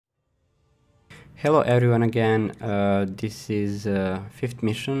Hello everyone again. This is fifth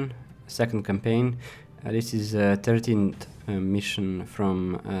mission, second campaign. This is 13th mission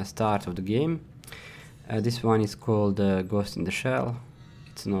from start of the game. This one is called Ghost in the Shell.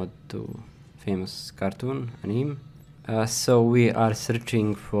 It's not too famous cartoon anime. So we are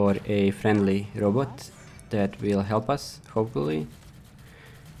searching for a friendly robot that will help us, hopefully.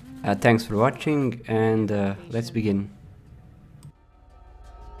 Thanks for watching and let's begin.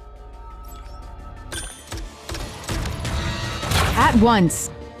 At once.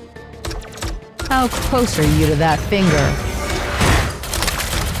 How close are you to that finger?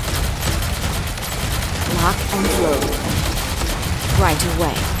 Lock and load. Right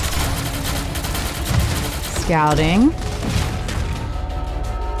away. Scouting.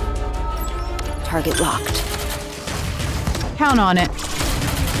 Target locked. Count on it.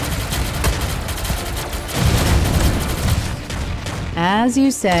 As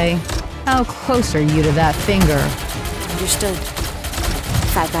you say, how close are you to that finger? Understood.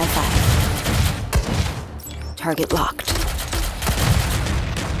 5 by 5. Target locked.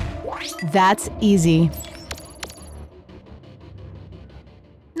 That's easy.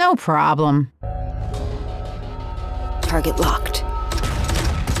 No problem. Target locked.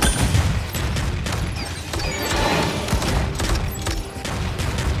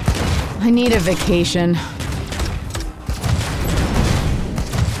 I need a vacation.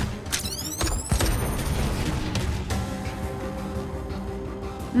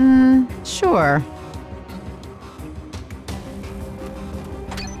 Sure.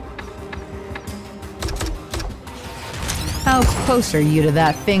 How close are you to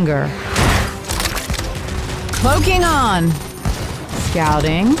that finger? Cloaking on!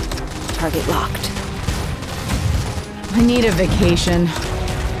 Scouting. Target locked. I need a vacation.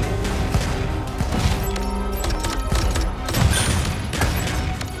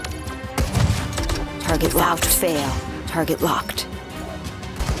 Target without fail. Target locked.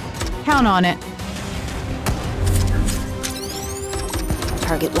 Count on it.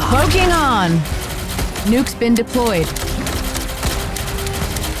 Target locked. Cloaking on! Nuke's been deployed.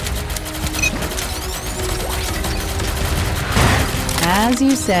 As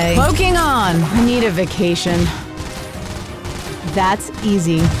you say. Cloaking on! I need a vacation. That's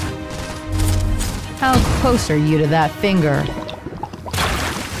easy. How close are you to that finger?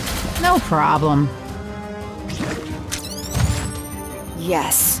 No problem.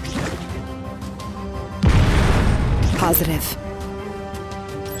 Yes. Positive.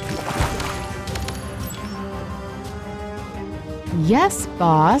 Yes,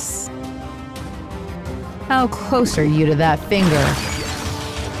 boss. How close are you to that finger?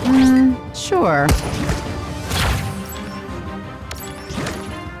 Sure.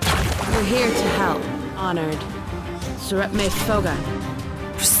 We're here to help. Honored. Surepme Foga.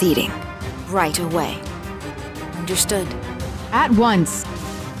 Proceeding. Right away. Understood. At once.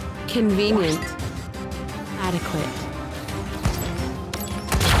 Convenient. Adequate.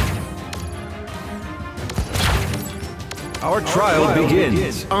 Our trial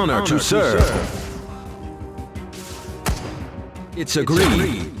begins. Honor to serve. It's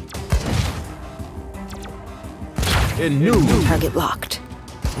agreed. In new. Target locked.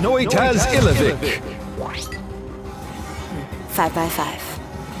 Noitas Ilovic. 5 by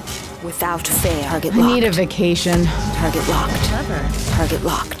 5. Without fail. Target I locked. need a vacation. Target locked. Clever. Target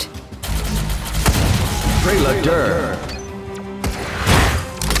locked. Trailer Dur.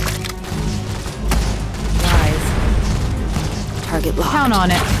 Wise. Target locked. Count on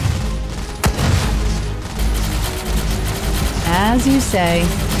it. As you say.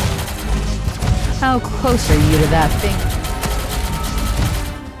 How close are you to that thing?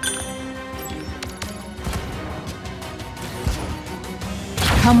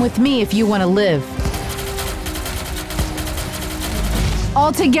 Come with me if you want to live.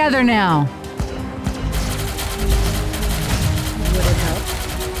 All together now. Would it help?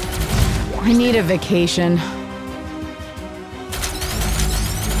 I need a vacation.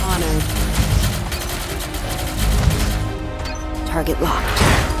 Honored. Target locked.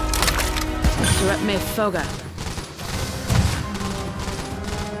 Surepme Foga.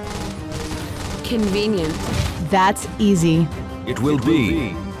 Convenient. That's easy. It will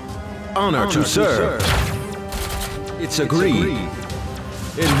be. Honor to serve. It's agreed.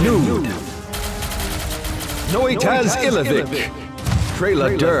 In new. Noitas Ilovic.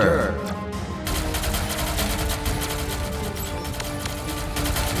 Trailer Dur.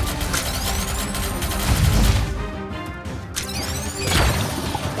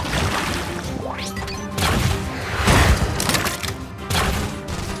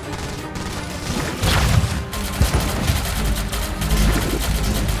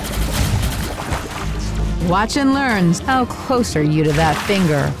 Watch and learn. How close are you to that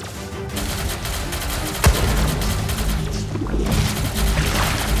finger?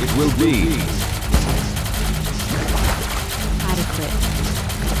 It will be. Adequate.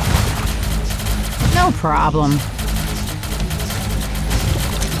 No problem.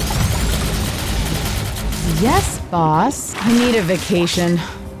 Yes, boss. I need a vacation.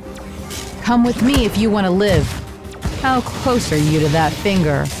 Come with me if you want to live. How close are you to that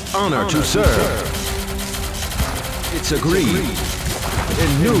finger? Honor to serve. It's agreed.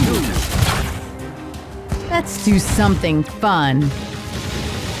 In nude. Let's do something fun.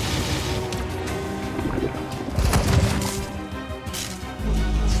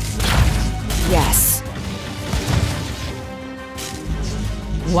 Yes.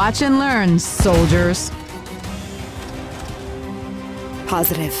 Watch and learn, soldiers.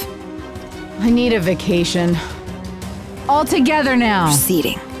 Positive. I need a vacation. All together now.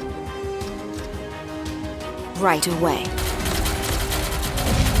 Proceeding. Right away.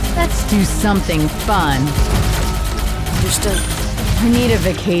 Let's do something fun. Understood. I need a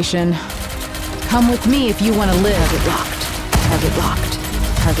vacation. Come with me if you want to live. Target locked. Target locked.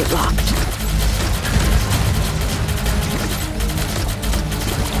 Target locked.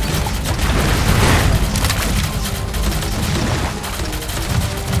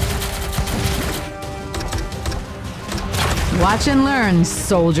 Watch and learn,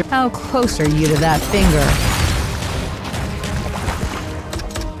 soldier. How close are you to that finger?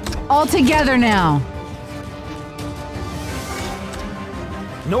 All together now.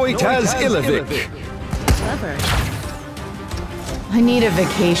 Noitas Ilovic. Clever. I need a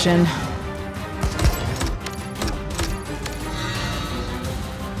vacation.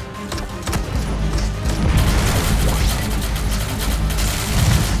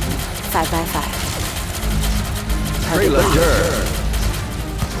 Five by five. Trailer Dur.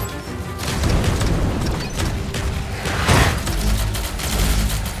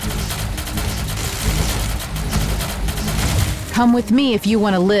 Come with me if you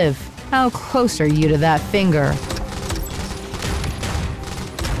want to live. How close are you to that finger?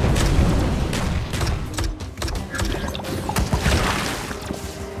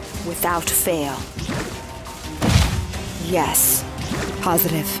 Without fail. Yes.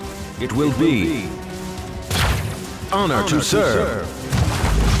 Positive. It will be. Honor to serve.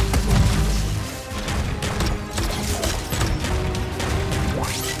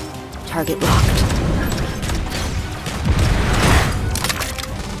 Target locked.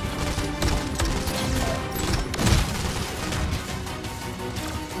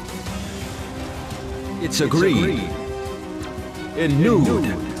 It's agreed. In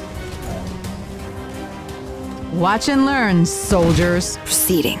nude. Watch and learn, soldiers.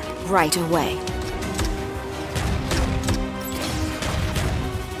 Proceeding. Right away.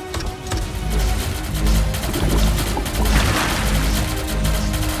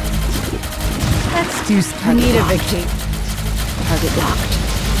 Let's do. I need a vacation. Target locked.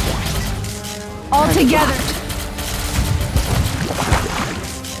 All Target together. locked.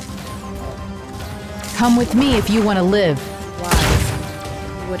 Come with me if you want to live. Wise.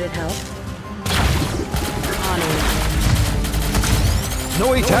 Would it help? Honored.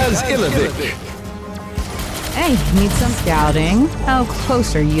 Noitas Ilovic. Hey, need some scouting? How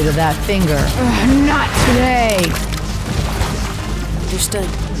close are you to that finger? Not today. Understood.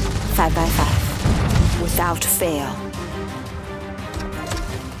 5 by 5. Without fail.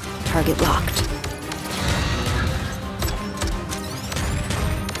 Target locked.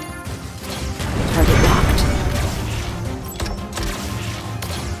 Target locked.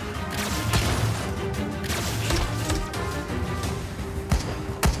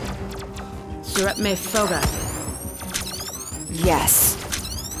 Surat me Foga. Yes.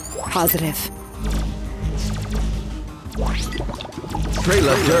 Positive.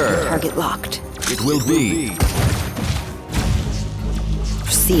 Trailer Dur. Target locked. It will be.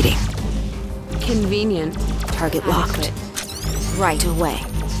 Proceeding. Convenient. Target locked. Adequate. Right away.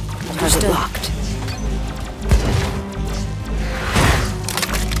 Target Understood. locked.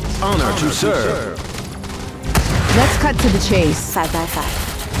 Honor to serve. Let's cut to the chase. 5 by 5.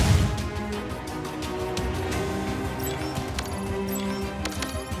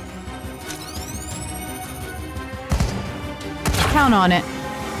 Count on it.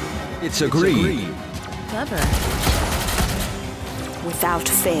 It's agreed. Clever. Without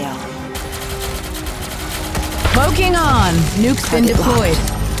fail. Poking on. Nuke's been Target deployed.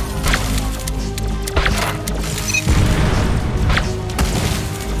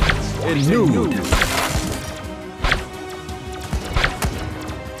 In nude.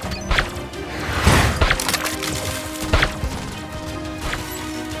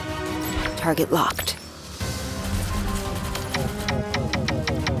 Target locked.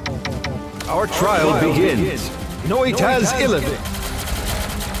 Our trial begins. Noitas Illivic.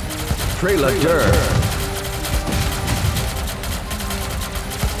 Trailer.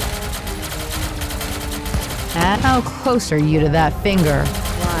 How close are you to that finger?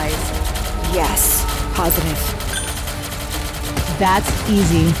 Lies. Yes. Positive. That's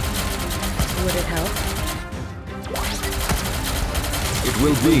easy. Would it help? It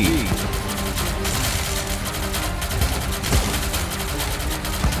will be.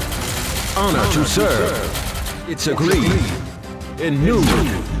 Honor to serve. It's agreed. In new.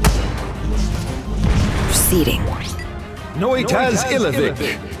 Proceeding. Noitas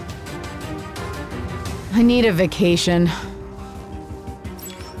Illivic. I need a vacation.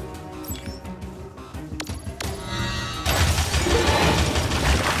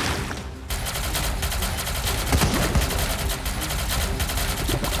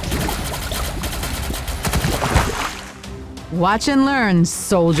 Watch and learn,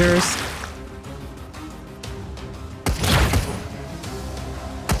 soldiers.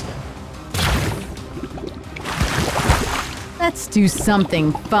 Let's do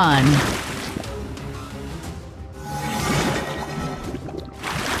something fun.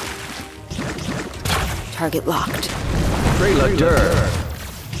 Target locked. Trailer.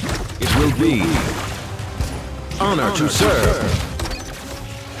 It will be. Honor to serve.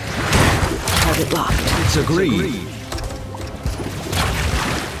 Target locked. It's agreed.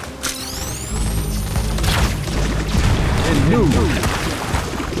 And new.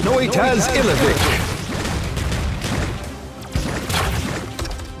 Noitas Illivic.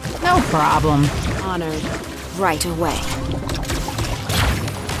 No problem. Honored. Right away.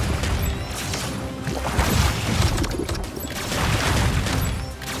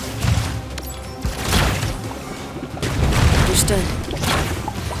 Understood.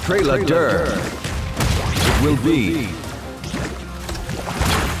 Trailer. It will be.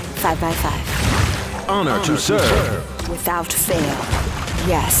 5 by 5. Honor to serve. Without fail.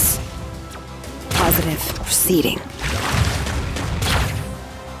 Yes. Positive. Proceeding.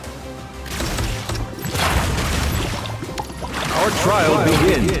 Our trial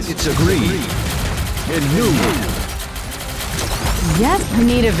begins. It's agreed. In new. Yes, I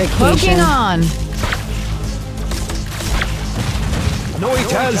need a vacation. Poking on.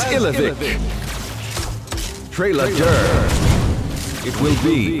 Noitas Illivic. Trailer. It will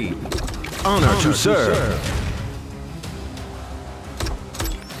be. Honor to serve.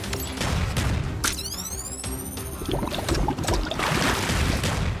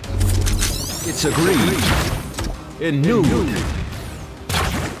 It's agreed. In new.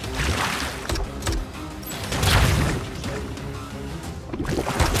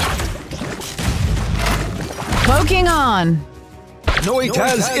 Poking on.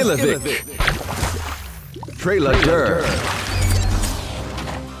 Noitas Illivic. Trailer.